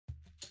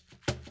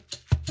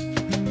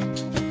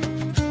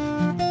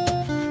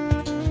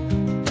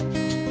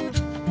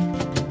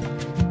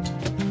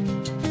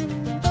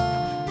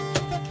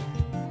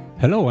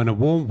Hello and a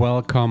warm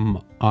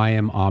welcome. I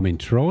am Armin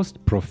Trost,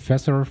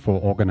 Professor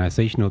for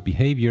Organizational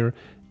Behavior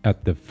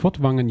at the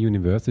Furtwangen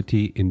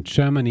University in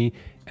Germany,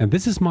 and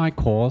this is my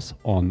course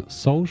on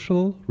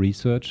social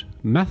research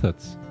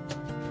methods.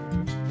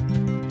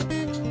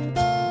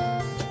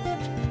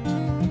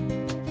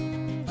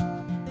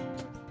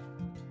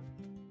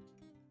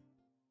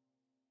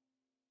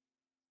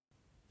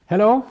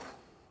 Hello,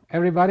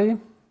 everybody.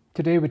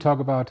 Today we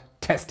talk about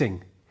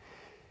testing.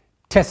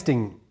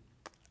 Testing.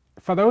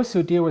 For those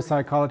who deal with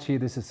psychology,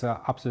 this is an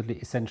absolutely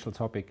essential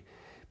topic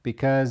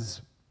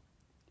because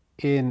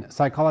in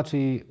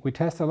psychology we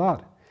test a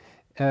lot.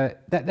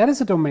 That is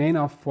a domain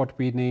of what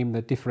we name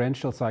the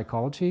differential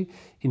psychology.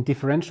 In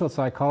differential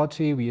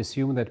psychology, we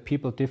assume that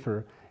people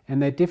differ,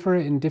 and they differ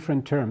in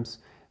different terms.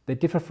 They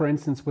differ, for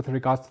instance, with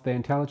regards to their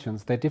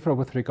intelligence. They differ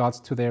with regards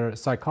to their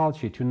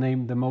psychology, to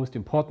name the most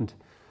important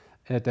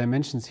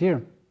dimensions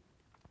here.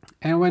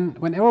 And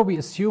whenever we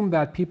assume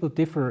that people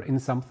differ in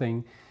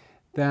something,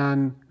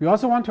 then we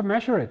also want to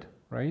measure it,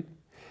 right?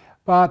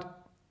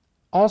 But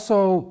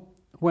also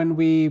when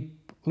we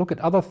look at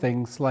other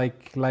things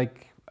like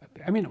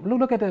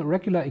look at a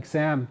regular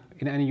exam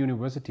in any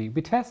university,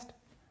 we test,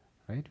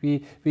 right?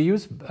 We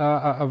use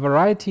a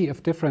variety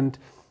of different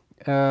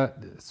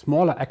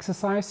smaller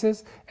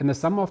exercises, and the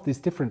sum of these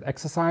different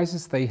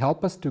exercises, they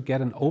help us to get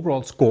an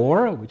overall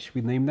score, which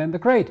we name then the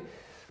grade.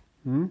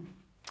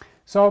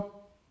 So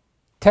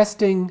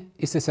testing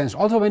is essential.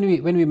 Also when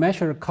we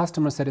measure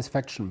customer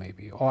satisfaction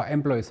maybe, or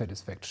employee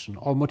satisfaction,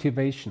 or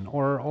motivation,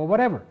 or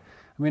whatever.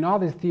 I mean, all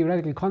these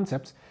theoretical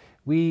concepts,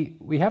 we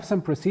have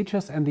some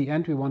procedures, and in the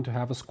end we want to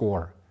have a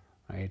score,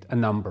 right? A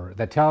number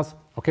that tells,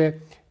 okay,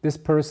 this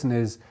person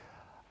is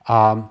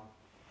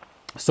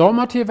so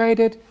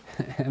motivated,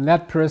 and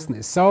that person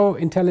is so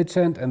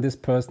intelligent, and this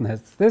person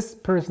has this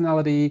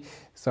personality.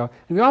 So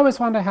and we always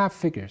want to have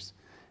figures.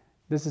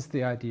 This is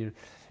the idea.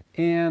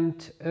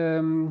 And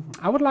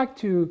I would like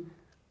to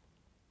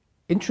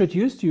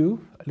introduce you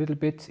a little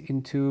bit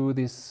into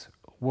this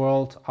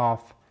world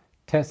of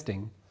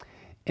testing.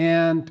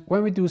 And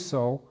when we do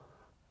so,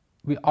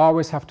 we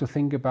always have to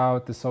think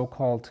about the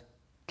so-called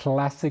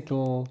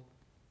classical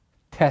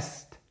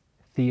test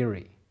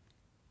theory.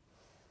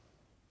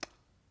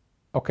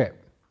 Okay,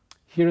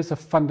 here is a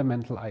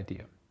fundamental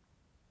idea.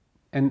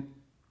 And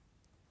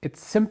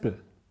it's simple,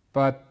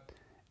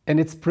 and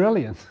it's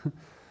brilliant,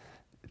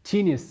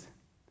 genius.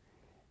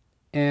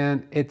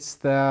 And it's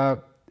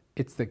the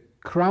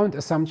ground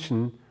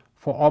assumption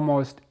for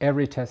almost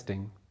every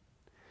testing.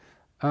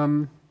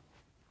 When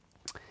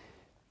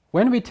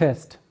we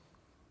test,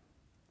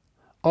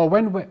 or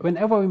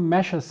whenever we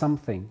measure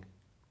something,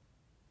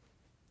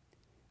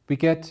 we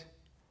get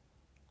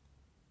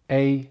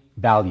a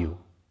value,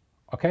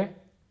 okay?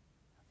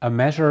 A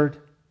measured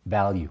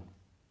value.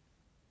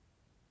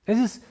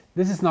 This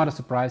is not a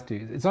surprise to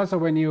you. It's also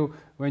when you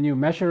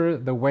measure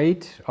the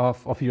weight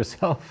of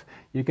yourself,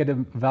 you get a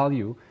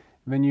value.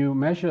 When you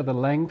measure the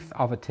length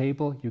of a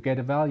table, you get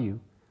a value,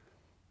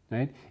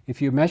 right?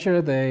 If you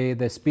measure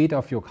the speed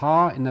of your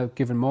car in a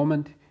given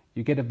moment,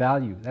 you get a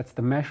value. That's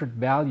the measured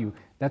value.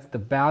 That's the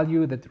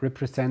value that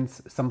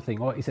represents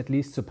something, or is at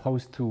least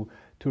supposed to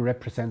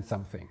represent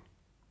something.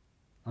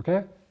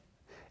 Okay?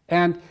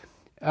 And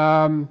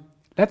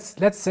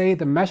let's say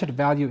the measured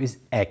value is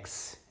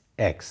x.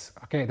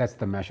 Okay, that's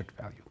the measured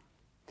value.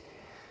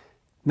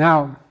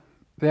 Now,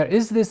 there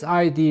is this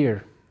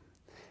idea,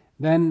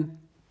 then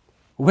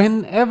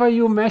whenever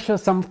you measure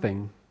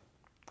something,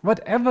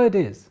 whatever it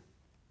is,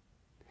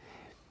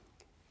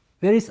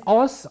 there is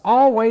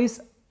always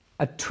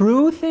a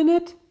truth in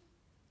it,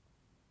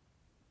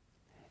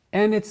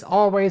 and it's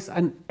always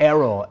an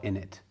error in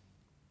it.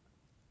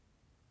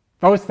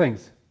 Both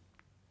things.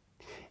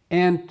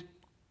 And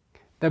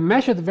the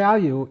measured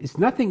value is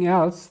nothing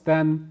else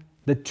than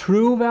the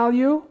true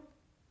value,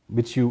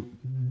 which you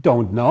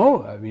don't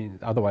know, I mean,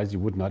 otherwise you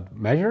would not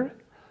measure,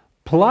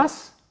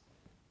 plus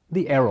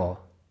the error.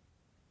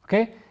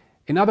 Okay?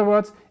 In other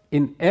words,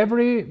 in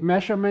every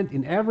measurement,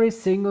 in every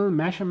single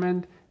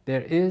measurement,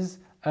 there is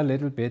a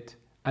little bit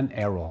an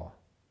error.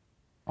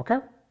 Okay?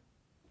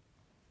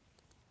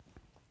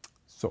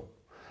 So,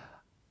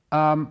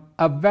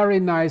 a very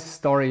nice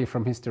story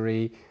from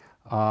history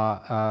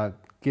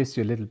gives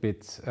you a little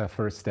bit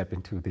first step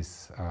into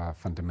this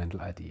fundamental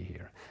idea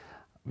here.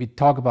 We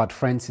talk about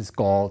Francis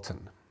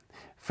Galton.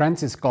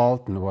 Francis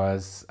Galton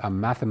was a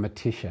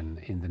mathematician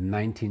in the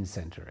 19th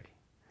century.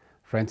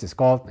 Francis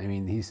Galton, I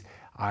mean,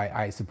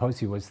 I suppose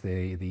he was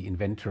the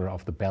inventor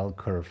of the bell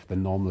curve, the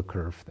normal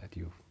curve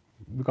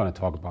we're going to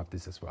talk about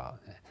this as well.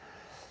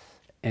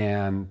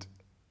 And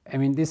I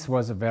mean, this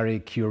was a very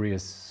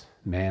curious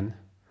man,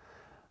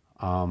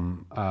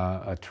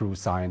 a true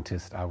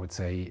scientist, I would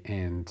say,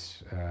 and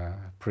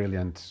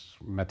brilliant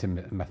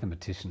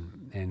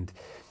mathematician.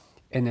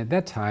 And at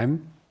that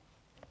time,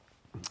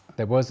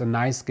 there was a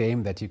nice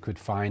game that you could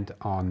find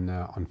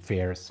on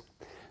fairs.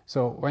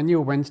 So when you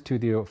went to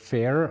the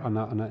fair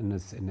in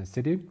a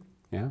city,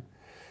 yeah,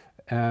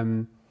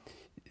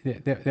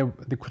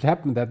 there could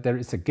happen that there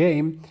is a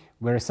game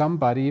where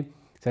somebody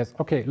says,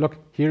 okay, look,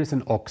 here is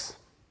an ox.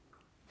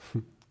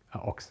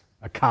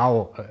 A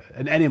cow,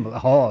 an animal, a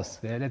horse,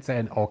 yeah, let's say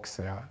an ox.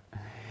 Yeah.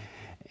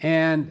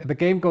 And the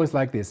game goes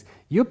like this.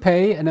 You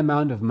pay an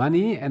amount of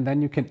money and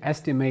then you can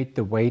estimate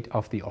the weight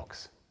of the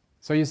ox.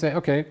 So you say,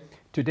 okay,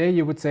 today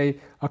you would say,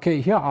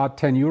 okay, here are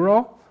 10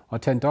 euro or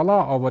 $10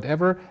 or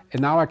whatever,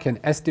 and now I can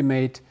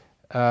estimate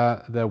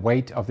the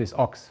weight of this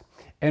ox.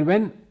 And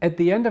when at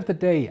the end of the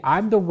day,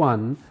 I'm the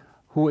one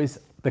who is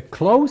the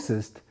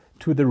closest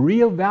to the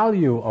real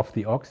value of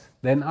the ox,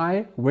 then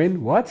I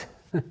win what?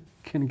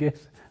 Can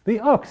get the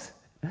ox.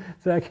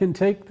 So I can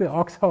take the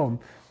ox home.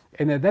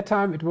 And at that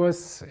time it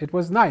was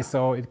nice.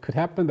 So it could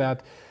happen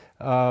that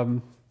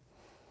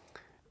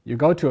you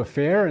go to a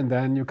fair and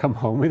then you come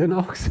home with an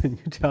ox and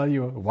you tell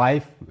your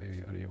wife,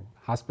 maybe or your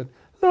husband,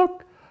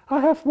 look, I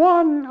have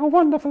won a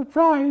wonderful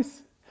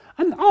prize,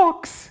 an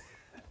ox.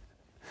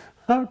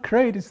 How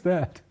great is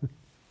that?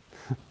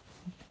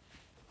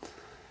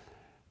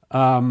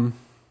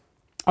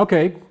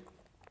 Okay,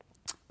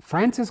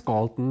 Francis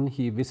Galton,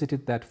 he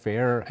visited that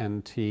fair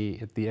and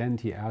at the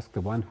end he asked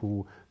the one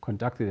who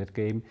conducted that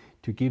game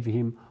to give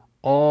him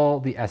all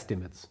the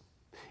estimates.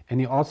 And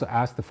he also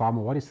asked the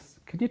farmer,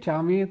 can you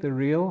tell me the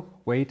real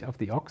weight of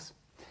the ox?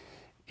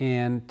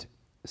 And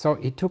so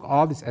he took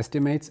all these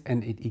estimates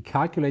and he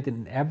calculated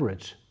an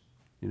average,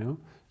 you know.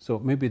 So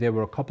maybe there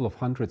were a couple of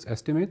hundreds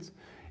estimates.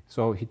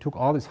 So he took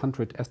all these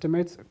 100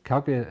 estimates,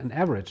 calculated an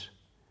average.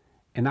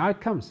 And now it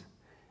comes.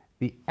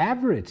 The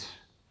average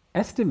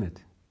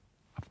estimate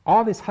of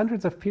all these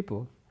hundreds of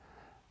people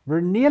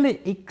were nearly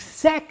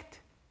exact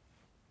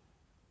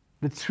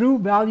the true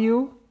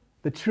value,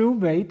 the true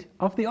weight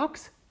of the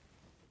ox.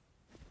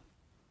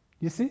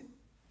 You see?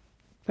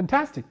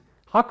 Fantastic.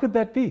 How could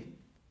that be?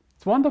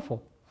 It's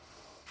wonderful.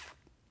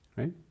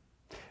 Right?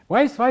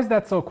 Why is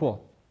that so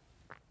cool?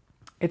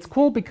 It's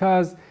cool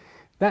because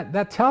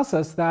that tells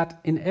us that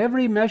in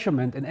every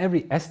measurement, in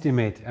every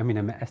estimate, I mean,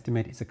 an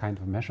estimate is a kind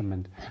of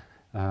measurement,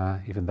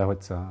 even though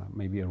it's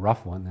maybe a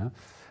rough one. Yeah?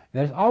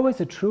 There's always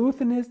a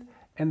truth in it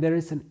and there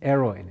is an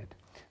error in it.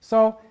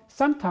 So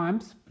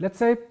sometimes, let's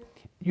say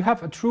you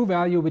have a true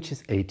value which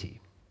is 80,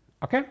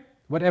 okay?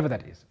 Whatever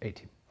that is,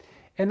 80.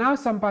 And now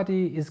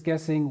somebody is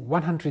guessing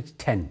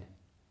 110.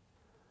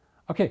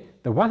 Okay,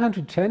 the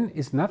 110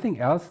 is nothing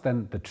else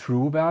than the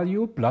true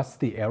value plus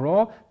the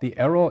error.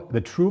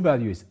 The true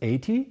value is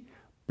 80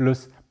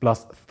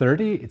 plus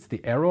 30, it's the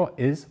error,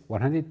 is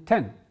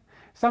 110.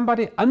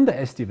 Somebody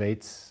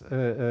underestimates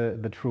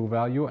the true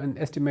value and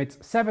estimates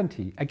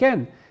 70.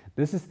 Again,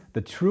 this is the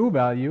true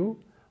value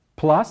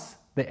plus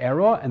the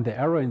error, and the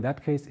error in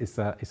that case is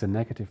a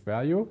negative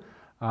value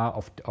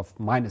of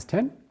minus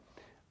 10.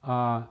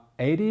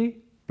 80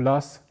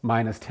 plus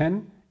minus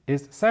 10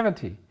 is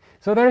 70.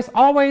 So there is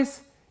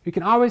always, you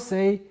can always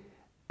say,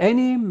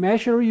 any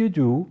measure you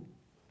do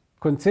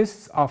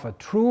consists of a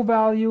true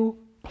value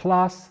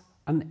plus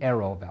an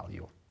error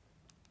value.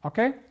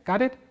 Okay,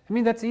 got it? I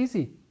mean, that's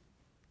easy.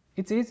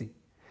 It's easy.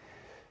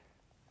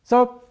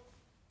 So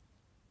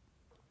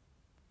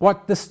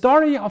what the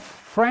story of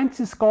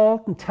Francis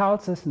Galton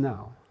tells us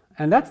now,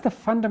 and that's the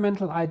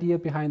fundamental idea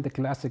behind the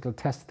classical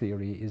test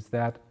theory, is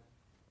that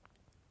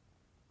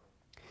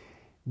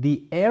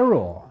the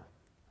error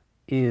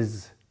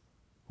is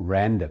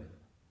random.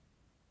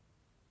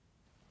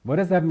 What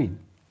does that mean?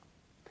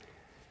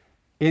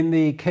 In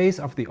the case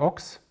of the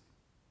ox,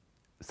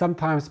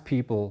 sometimes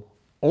people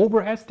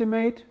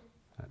overestimate,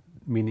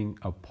 meaning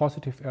a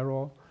positive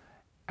error,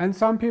 and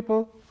some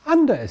people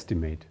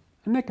underestimate,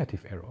 a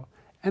negative error.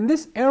 And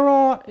this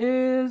error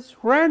is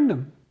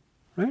random,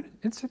 right?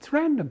 It's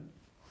random.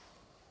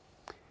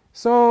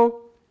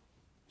 So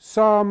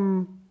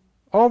some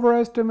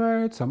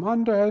overestimate, some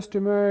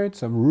underestimate,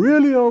 some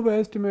really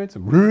overestimate,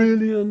 some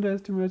really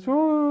underestimate.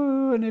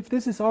 Oh, and if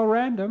this is all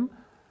random,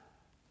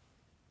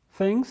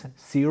 things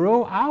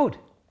zero out.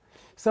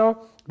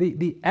 So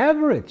the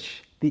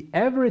average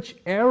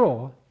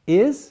error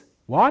is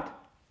what?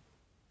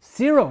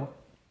 Zero.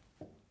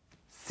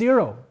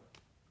 Zero.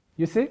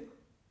 You see?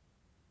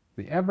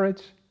 The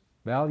average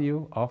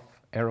value of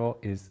error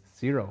is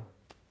zero.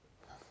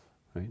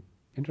 Right?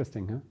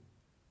 Interesting, huh?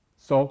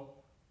 So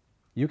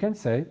you can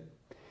say,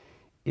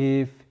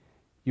 if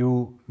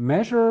you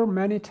measure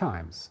many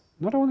times,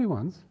 not only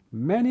once,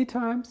 many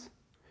times,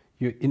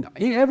 in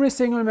every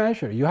single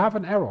measure you have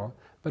an error,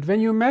 but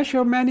when you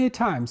measure many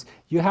times,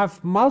 you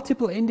have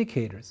multiple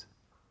indicators,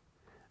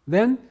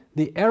 then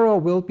the error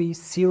will be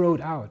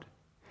zeroed out.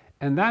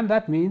 And then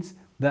that means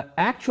the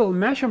actual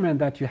measurement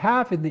that you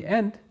have in the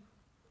end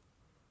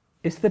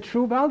is the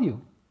true value.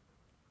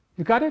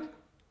 You got it?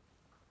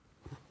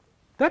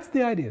 That's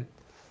the idea.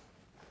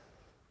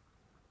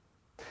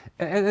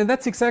 And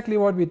that's exactly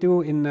what we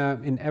do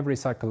in every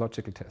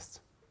psychological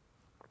test.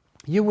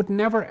 You would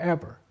never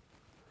ever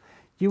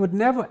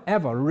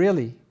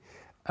really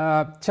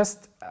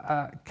just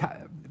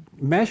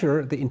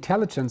measure the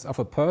intelligence of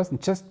a person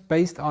just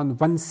based on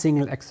one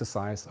single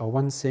exercise or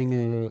one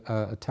single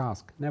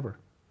task. Never.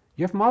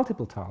 You have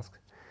multiple tasks.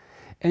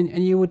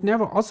 And you would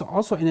never,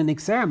 also in an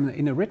exam,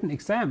 in a written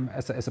exam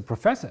as a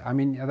professor, I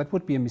mean, that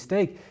would be a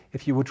mistake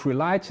if you would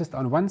rely just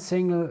on one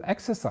single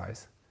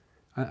exercise,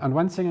 on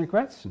one single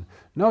question.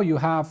 No, you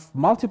have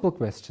multiple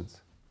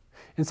questions.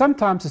 And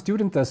sometimes a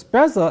student does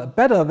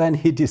better than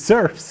he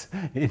deserves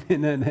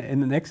in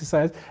an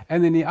exercise,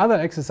 and in the other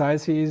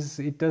exercise he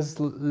does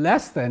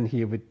less than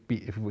he would be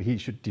if he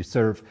should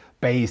deserve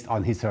based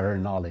on his or her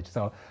knowledge.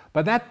 So,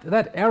 but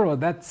that error,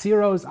 that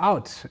zeroes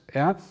out,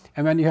 yeah.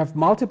 And when you have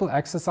multiple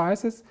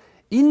exercises,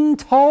 in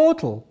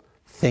total,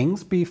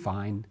 things be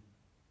fine.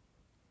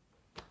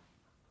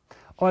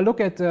 Or look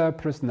at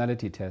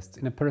personality tests.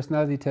 In a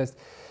personality test,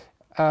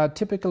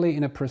 typically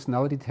in a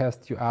personality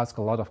test, you ask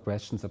a lot of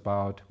questions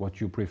about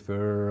what you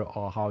prefer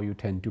or how you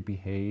tend to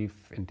behave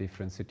in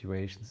different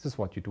situations. This is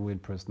what you do in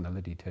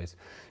personality tests.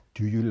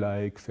 Do you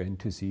like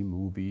fantasy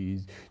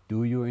movies?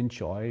 Do you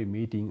enjoy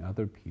meeting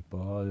other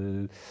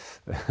people?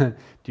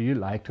 Do you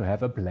like to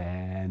have a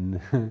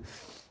plan?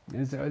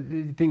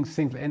 things,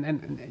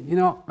 and you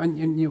know,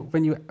 when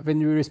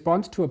you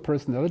respond to a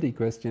personality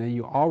question,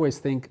 you always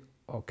think,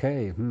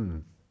 okay,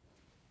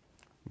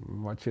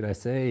 what should I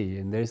say?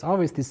 And there's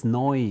always this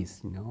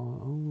noise, you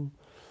know,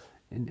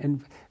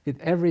 and with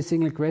every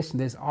single question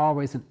there's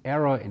always an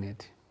error in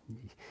it.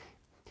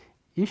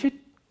 You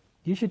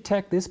should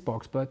check this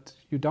box, but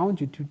you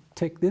don't. You do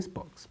tick this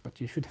box, but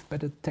you should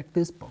better tick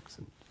this box.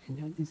 And,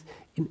 you know,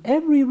 in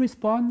every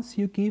response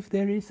you give,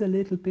 there is a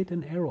little bit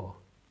an error.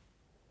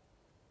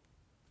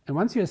 And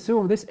once you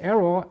assume this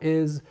error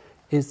is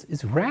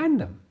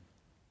random,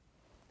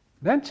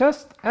 then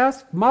just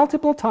ask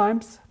multiple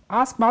times.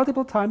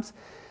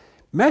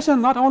 Measure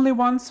not only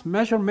once,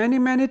 measure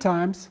many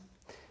times,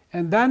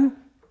 and then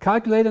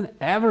calculate an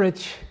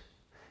average,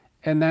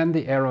 and then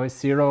the error is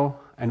 0,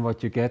 and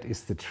what you get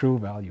is the true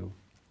value.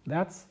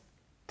 That's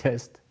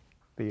test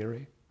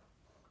theory.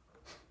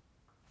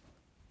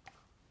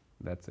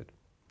 That's it.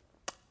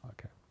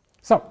 Okay.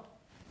 So,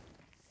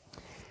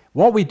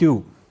 what we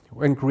do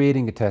when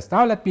creating a test.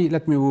 Now let me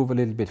move a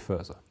little bit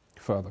further.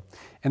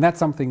 And that's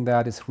something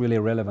that is really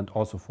relevant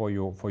also for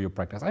your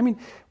practice. I mean,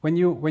 when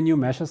you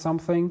measure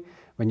something,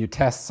 when you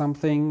test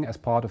something as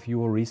part of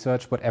your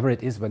research, whatever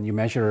it is, when you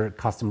measure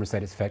customer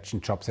satisfaction,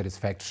 job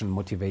satisfaction,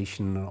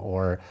 motivation,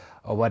 or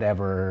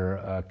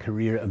whatever,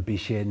 career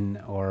ambition,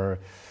 or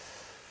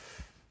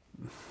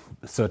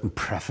certain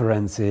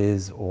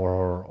preferences,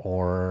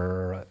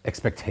 or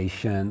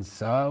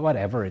expectations,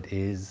 whatever it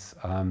is,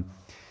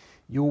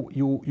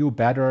 you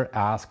better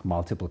ask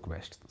multiple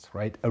questions,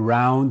 right,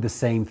 around the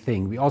same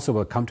thing. We also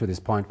will come to this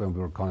point when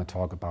we're going to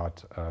talk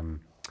about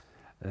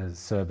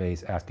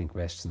surveys, asking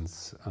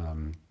questions,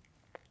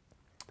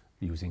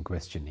 using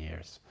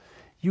questionnaires.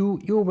 You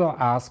will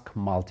ask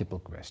multiple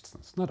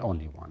questions, not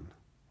only one,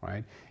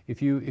 right?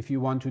 If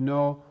you want to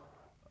know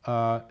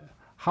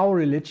how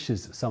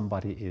religious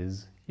somebody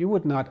is, you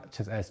would not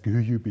just ask, do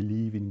you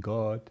believe in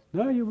God?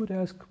 No, you would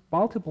ask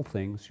multiple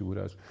things. You would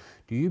ask,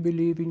 do you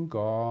believe in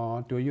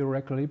God? Do you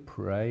regularly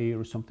pray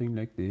or something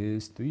like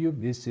this? Do you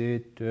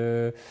visit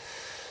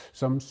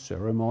some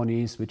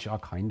ceremonies which are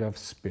kind of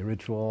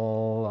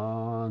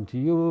spiritual? Do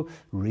you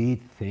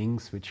read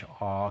things which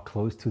are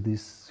close to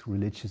this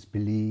religious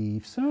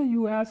belief? So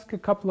you ask a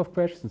couple of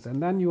questions,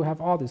 and then you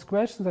have all these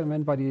questions, and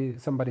when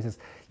somebody says,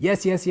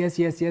 yes,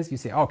 you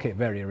say, okay,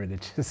 very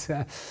religious.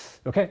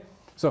 Okay?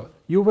 So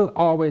you will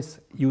always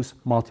use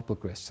multiple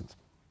questions.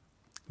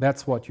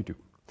 That's what you do.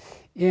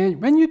 And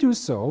when you do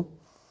so,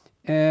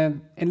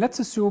 and let's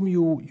assume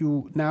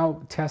you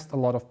now test a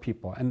lot of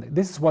people, and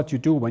this is what you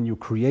do when you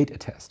create a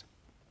test.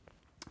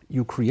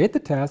 You create the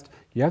test,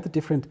 you have the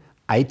different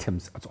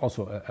items. It's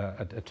also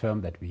a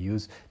term that we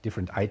use,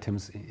 different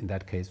items. In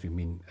that case, we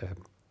mean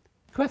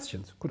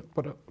questions.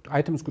 But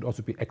items could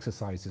also be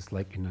exercises,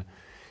 like in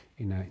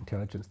an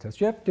intelligence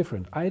test. You have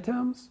different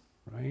items,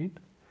 right?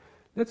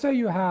 Let's say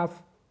you have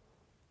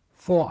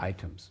 4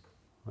 items.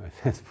 Right?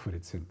 Let's put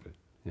it simple.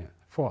 Yeah,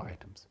 4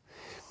 items.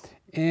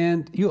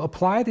 And you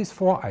apply these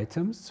 4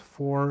 items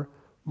for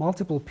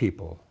multiple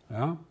people.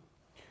 Yeah?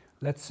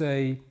 Let's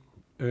say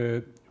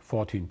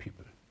 14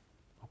 people.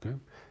 Okay?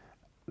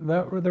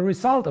 The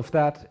result of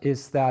that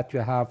is that you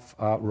have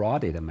a raw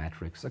data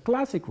matrix, a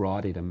classic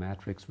raw data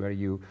matrix where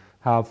you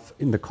have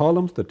in the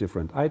columns the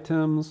different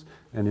items,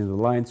 and in the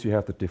lines you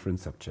have the different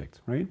subjects,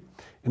 right?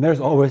 And there's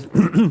always,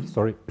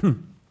 sorry,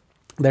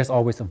 there's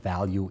always a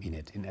value in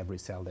it. In every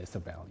cell there's a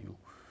value.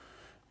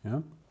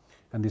 Yeah?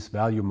 And this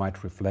value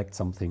might reflect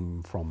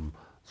something from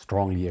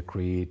strongly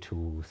agree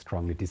to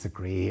strongly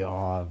disagree,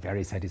 or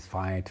very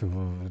satisfied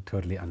to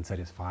totally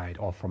unsatisfied,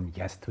 or from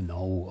yes to no,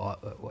 or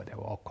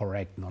whatever, or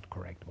correct, not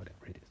correct,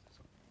 whatever it is.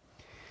 So.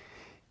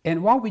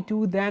 And what we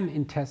do then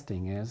in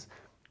testing is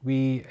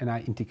and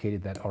I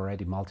indicated that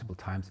already multiple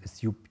times,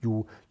 is you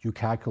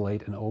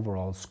calculate an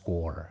overall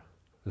score,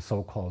 the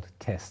so-called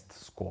test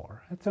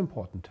score. That's an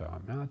important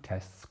term, yeah?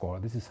 Test score.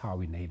 This is how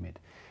we name it.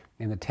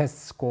 And the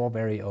test score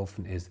very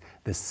often is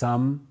the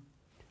sum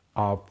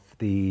of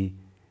the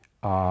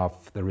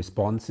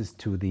responses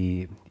to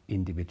the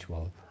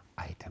individual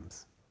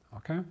items.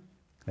 Okay?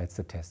 That's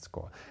the test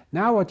score.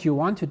 Now what you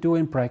want to do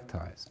in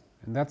practice,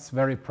 and that's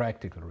very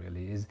practical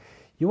really, is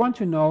you want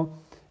to know,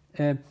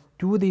 are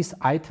these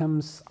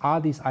items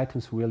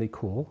really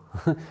cool?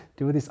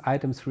 Do these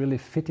items really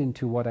fit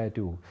into what I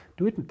do?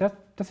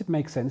 Does it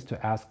make sense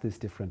to ask these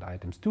different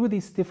items? Do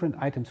these different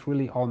items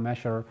really all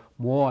measure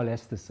more or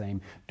less the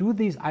same? Do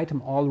these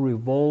items all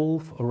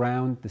revolve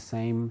around the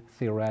same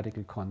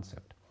theoretical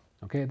concept?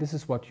 Okay, this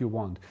is what you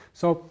want.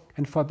 So,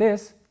 and for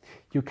this,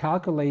 you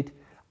calculate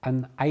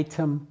an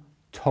item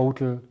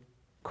total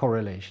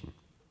correlation.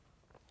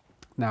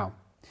 Now,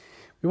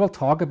 we will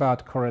talk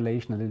about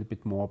correlation a little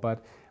bit more,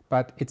 but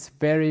it's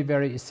very,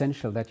 very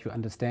essential that you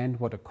understand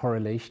what a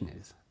correlation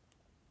is,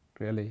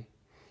 really.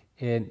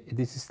 And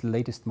this is the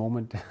latest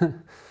moment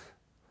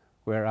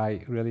where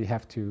I really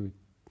have to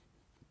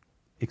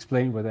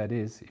explain what that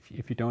is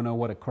if you don't know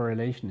what a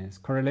correlation is.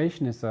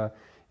 Correlation is an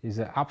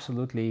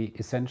absolutely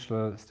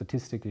essential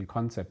statistical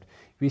concept.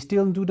 We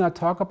still do not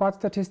talk about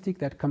statistics,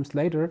 that comes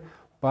later,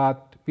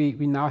 but we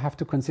now have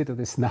to consider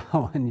this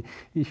now, and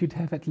you should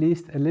have at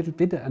least a little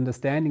bit of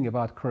understanding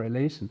about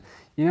correlation.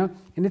 You know,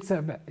 and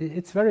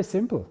it's very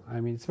simple. I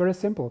mean, it's very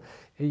simple.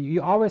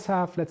 You always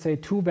have, let's say,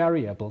 two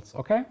variables,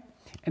 okay?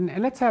 And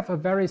let's have a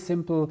very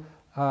simple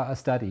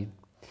study.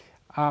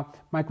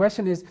 My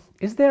question is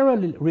there a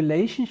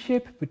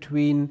relationship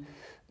between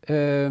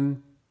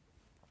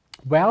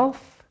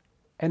wealth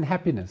and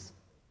happiness?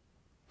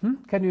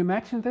 Can you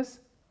imagine this?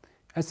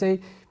 I say,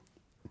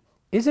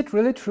 is it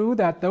really true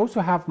that those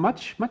who have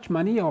much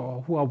money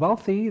or who are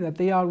wealthy, that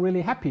they are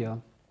really happier?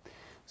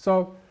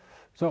 So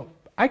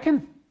I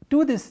can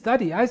do this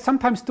study. I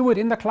sometimes do it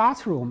in the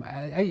classroom.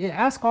 I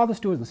ask all the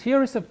students,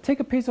 take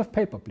a piece of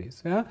paper,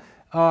 please. Yeah?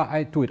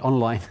 I do it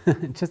online.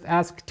 Just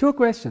ask two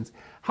questions.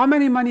 How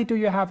many money do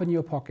you have in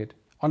your pocket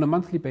on a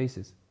monthly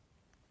basis?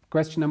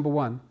 Question number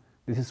one,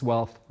 this is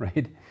wealth,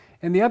 right?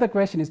 And the other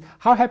question is,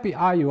 how happy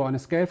are you on a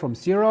scale from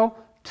 0,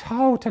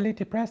 totally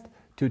depressed,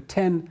 to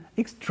 10,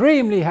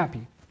 extremely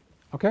happy?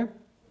 Okay?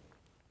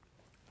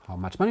 How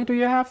much money do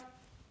you have?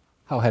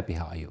 How happy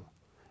are you?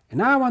 And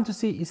now I want to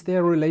see, is there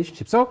a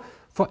relationship? So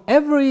for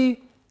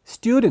every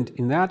student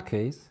in that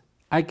case,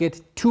 I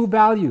get two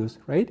values,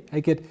 right? I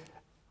get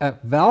a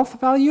wealth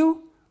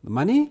value, the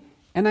money,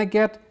 and I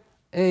get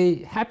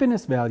a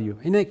happiness value.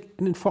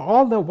 And for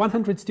all the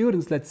 100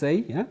 students, let's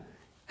say, yeah,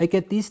 I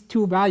get these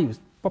two values.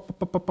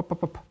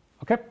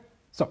 Okay?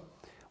 So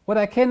what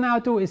I can now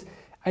do is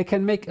I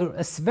can make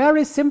a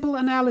very simple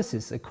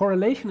analysis, a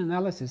correlation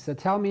analysis that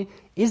tell me,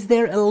 is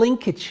there a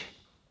linkage?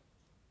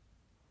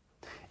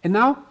 And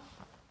now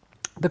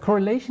the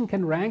correlation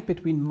can rank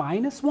between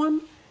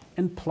 -1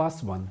 and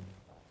 +1.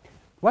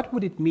 What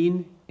would it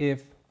mean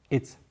if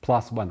it's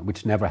 +1,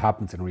 which never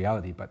happens in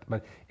reality,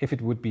 but if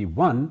it would be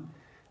 1,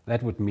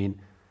 that would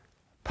mean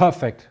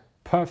perfect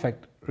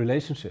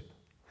relationship.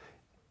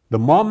 The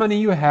more money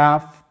you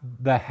have,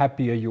 the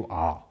happier you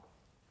are.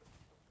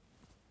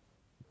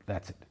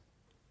 That's it.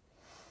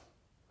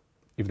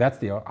 If that's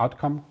the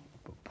outcome,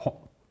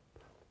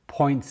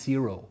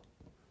 0.0.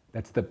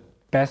 That's the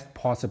best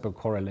possible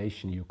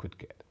correlation you could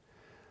get.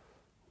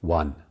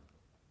 1.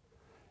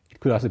 It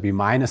could also be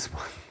 -1.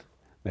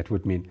 That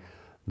would mean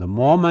the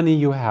more money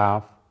you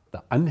have,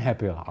 the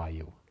unhappier are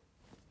you.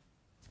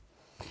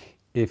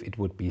 If it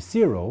would be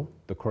 0,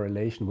 the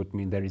correlation would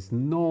mean there is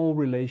no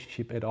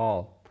relationship at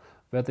all.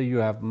 Whether you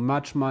have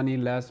much money,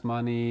 less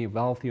money,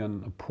 wealthy or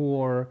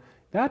poor,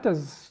 that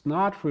does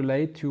not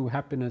relate to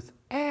happiness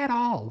at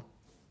all.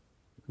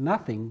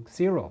 Nothing,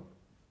 0.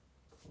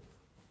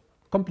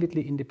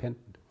 Completely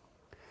independent.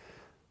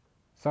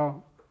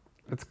 So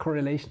that's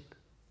correlation.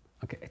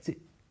 Okay, it's an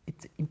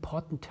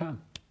important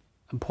term,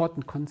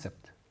 important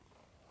concept.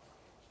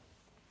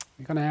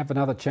 We're going to have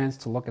another chance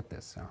to look at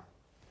this.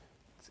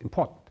 It's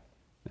important.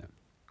 Yeah.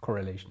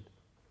 Correlation.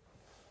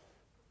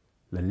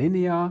 The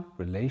linear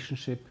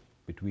relationship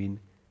between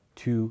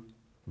two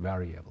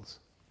variables.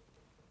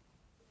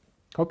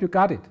 Hope you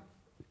got it.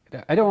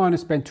 I don't want to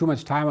spend too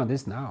much time on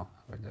this now.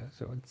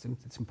 So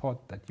it's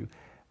important that you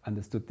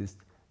understood this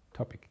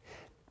topic,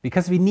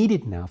 because we need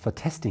it now for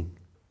testing.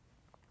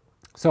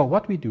 So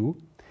what we do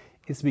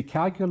is we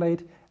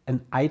calculate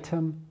an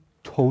item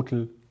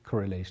total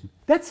correlation.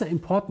 That's an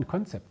important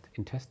concept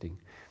in testing.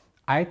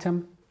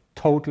 Item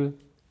total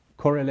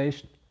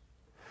correlation.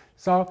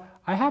 So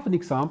I have an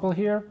example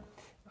here,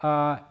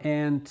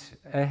 and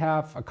I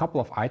have a couple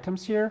of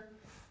items here.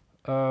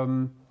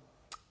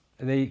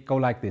 They go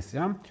like this.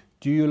 Yeah?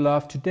 Do you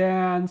love to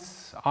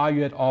dance? Are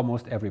you at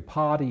almost every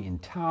party in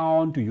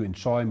town? Do you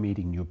enjoy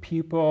meeting new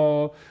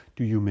people?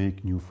 Do you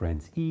make new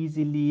friends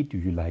easily? Do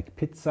you like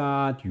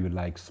pizza? Do you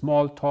like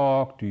small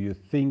talk? Do you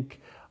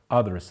think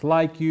others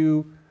like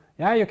you?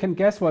 Yeah, you can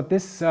guess what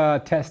this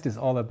test is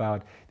all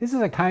about. This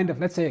is a kind of,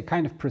 let's say, a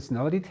kind of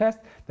personality test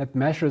that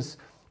measures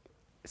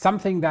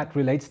something that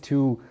relates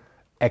to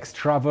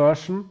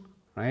extraversion,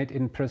 right?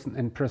 In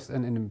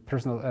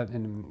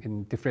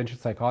differential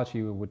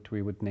psychology,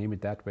 we would name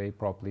it that way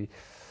probably.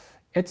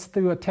 It's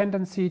the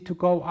tendency to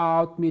go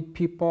out, meet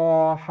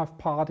people, have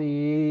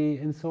party,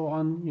 and so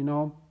on, you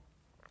know.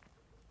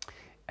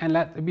 And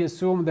let me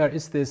assume there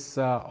is this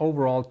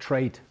overall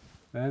trait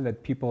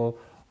that people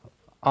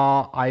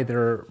are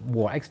either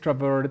more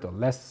extroverted or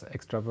less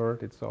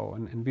extroverted, so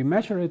and we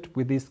measure it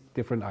with these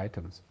different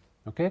items.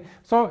 Okay,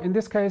 so in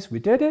this case we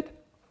did it.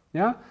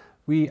 Yeah,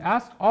 we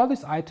asked all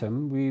these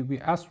items. We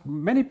asked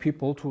many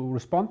people to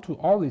respond to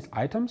all these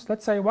items.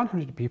 Let's say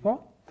 100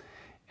 people,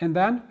 and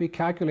then we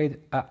calculate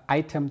an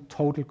item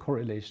total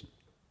correlation.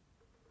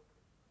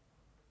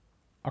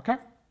 Okay,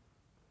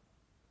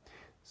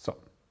 so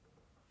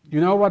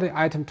you know what the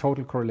item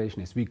total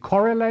correlation is. We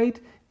correlate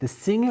the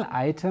single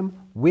item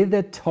with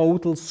the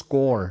total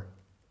score.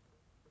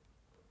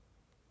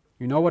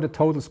 You know what the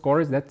total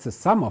score is? That's the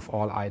sum of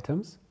all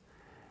items.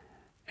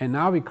 And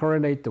now we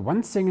correlate the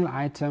one single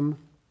item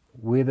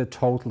with the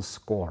total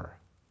score.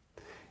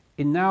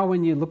 And now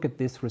when you look at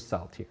this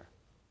result here,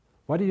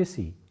 what do you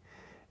see?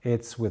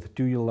 It's with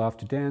Do You Love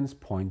to Dance,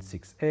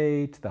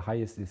 0.68. The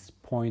highest is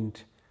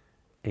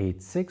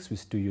 0.86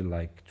 with Do You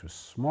Like to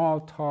Small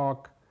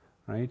Talk,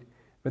 right?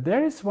 But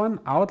there is one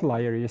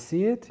outlier, you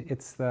see it?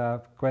 It's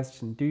the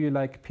question, do you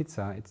like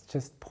pizza? It's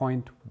just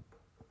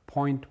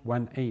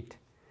 0.18.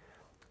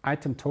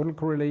 Item total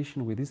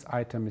correlation with this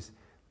item is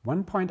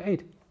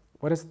 1.8.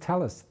 What does it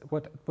tell us?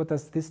 What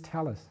does this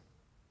tell us?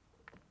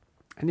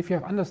 And if you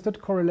have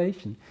understood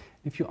correlation,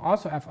 if you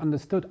also have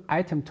understood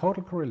item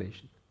total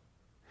correlation,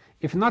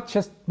 if not,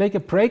 just make a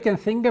break and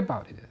think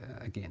about it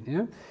again. You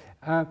know?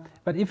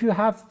 But if you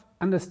have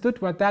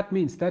understood what that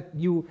means, that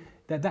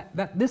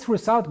this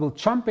result will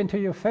jump into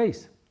your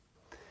face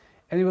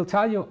and it will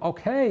tell you,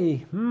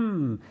 okay,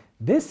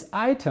 this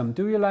item,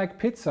 do you like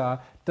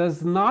pizza,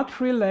 does not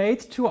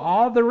relate to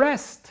all the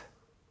rest,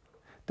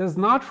 does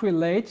not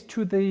relate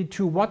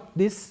to what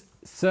this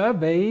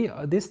survey,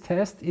 this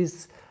test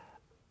is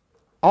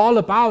all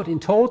about in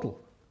total.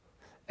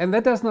 And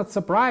that does not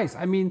surprise.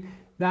 I mean,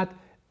 that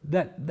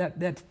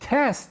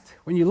test,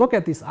 when you look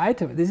at this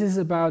item, this is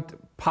about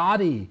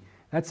party,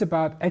 that's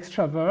about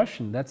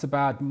extraversion, that's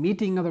about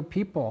meeting other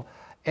people.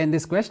 And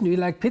this question, do you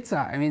like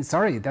pizza? I mean,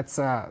 sorry, that's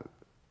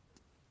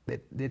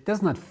it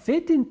does not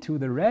fit into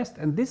the rest.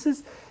 And this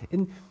is,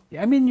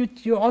 I mean,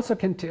 you also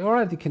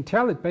already can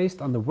tell it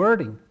based on the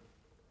wording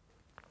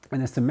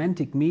and the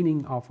semantic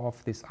meaning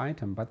of this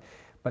item.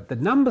 But the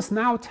numbers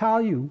now tell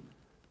you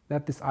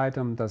that this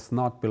item does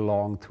not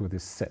belong to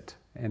this set.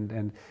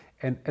 And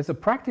as a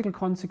practical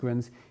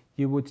consequence,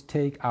 you would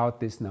take out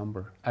this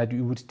number,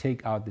 you would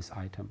take out this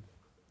item.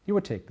 You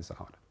would take this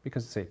out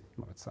because say,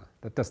 no,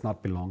 that does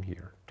not belong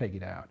here, take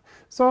it out.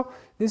 So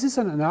this is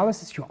an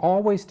analysis you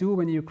always do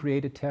when you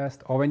create a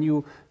test, or when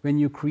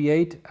you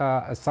create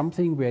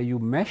something where you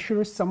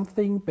measure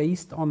something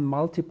based on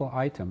multiple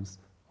items.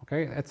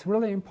 Okay, that's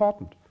really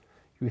important.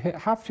 You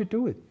have to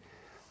do it.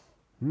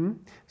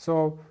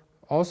 So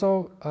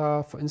also,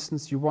 for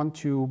instance, you want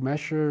to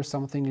measure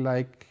something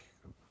like,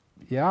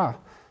 yeah,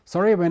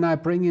 sorry when I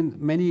bring in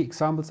many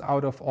examples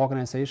out of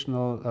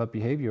organizational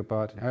behavior,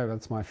 but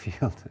that's my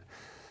field.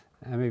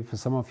 Maybe for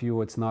some of you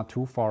it's not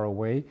too far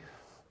away.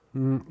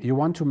 You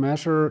want to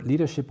measure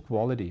leadership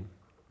quality,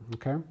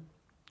 okay?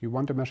 You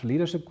want to measure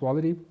leadership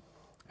quality,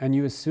 and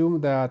you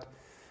assume that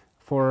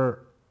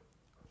for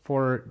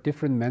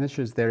different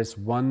managers there is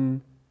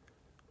one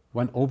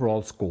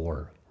overall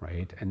score,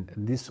 right? And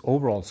this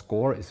overall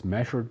score is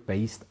measured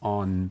based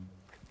on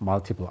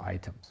multiple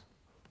items.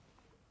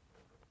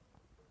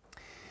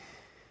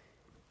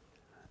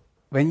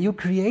 When you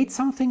create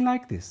something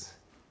like this,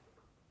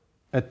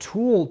 a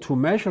tool to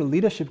measure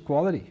leadership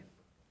quality,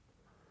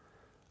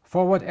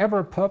 for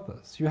whatever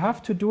purpose, you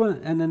have to do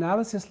an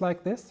analysis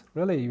like this.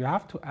 Really, you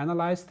have to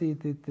analyze the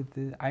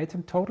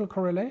item total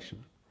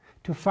correlation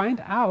to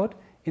find out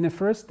in a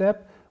first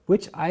step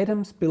which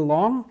items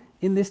belong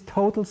in this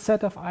total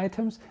set of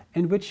items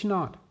and which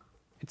not.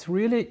 It's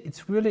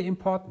really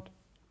important.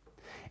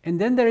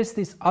 And then there is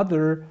this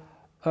other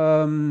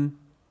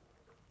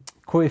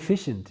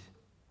coefficient,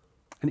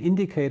 an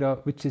indicator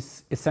which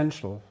is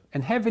essential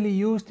and heavily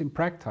used in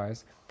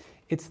practice.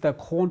 It's the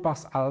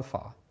Cronbach's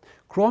alpha.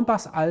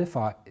 Cronbach's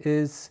alpha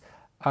is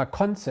a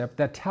concept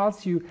that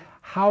tells you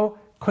how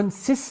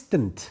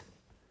consistent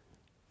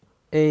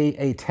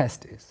a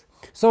test is.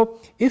 So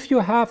if you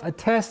have a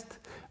test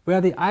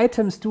where the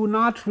items do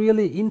not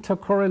really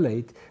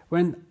intercorrelate,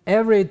 when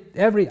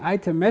every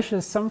item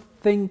measures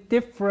something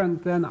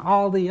different than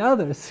all the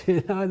others,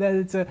 you know,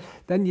 that's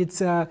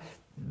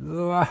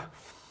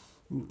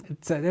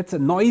a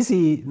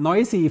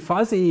noisy,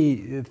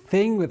 fuzzy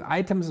thing with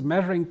items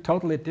measuring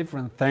totally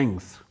different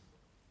things.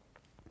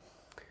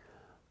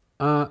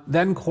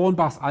 Then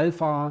Cronbach's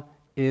alpha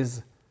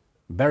is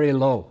very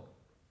low.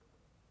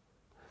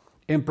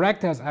 In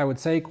practice, I would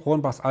say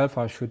Cronbach's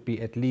alpha should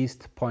be at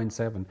least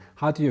 0.7.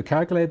 How do you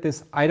calculate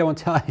this? I don't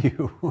tell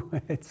you.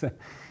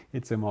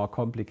 It's a more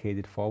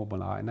complicated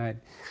formula, and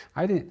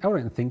I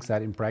don't think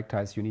that in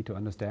practice you need to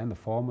understand the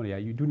formula.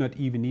 You do not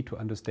even need to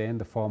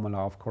understand the formula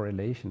of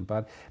correlation.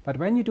 But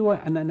when you do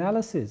an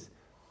analysis,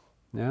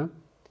 yeah,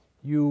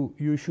 you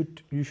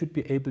should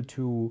be able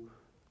to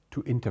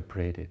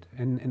interpret it.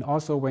 And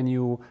also when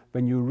you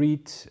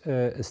read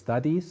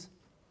studies,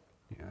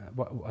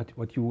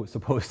 what you're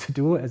supposed to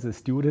do as a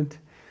student.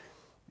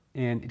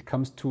 And it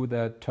comes to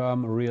the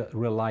term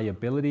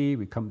reliability.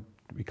 We come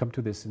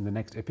to this in the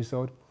next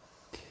episode.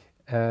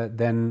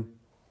 Then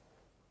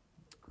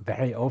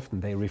very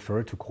often they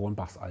refer to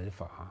Cronbach's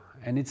alpha,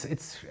 and it's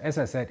as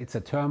I said, it's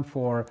a term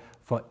for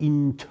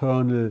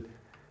internal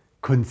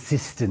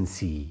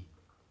consistency.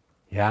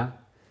 Yeah,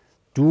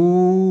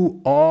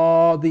 do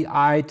all the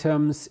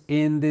items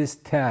in this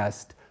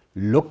test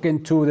look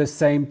into the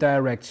same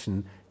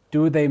direction?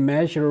 Do they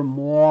measure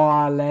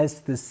more or less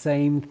the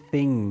same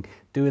thing?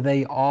 Do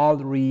they all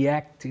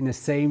react in the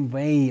same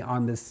way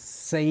on the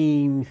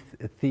same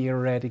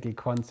theoretical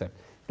concept?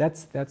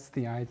 That's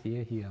the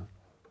idea here.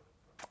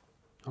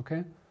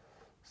 Okay,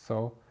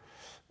 so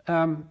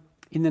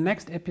in the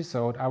next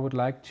episode I would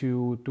like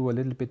to do a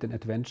little bit an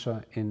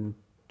adventure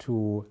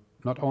into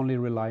not only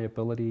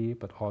reliability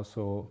but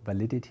also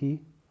validity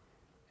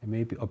and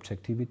maybe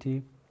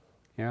objectivity,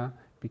 yeah,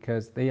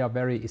 because they are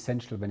very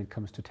essential when it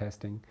comes to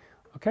testing.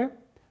 Okay,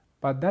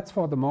 but that's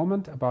for the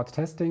moment about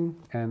testing,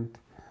 and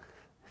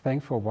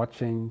thanks for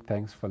watching,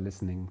 thanks for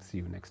listening, see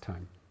you next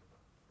time.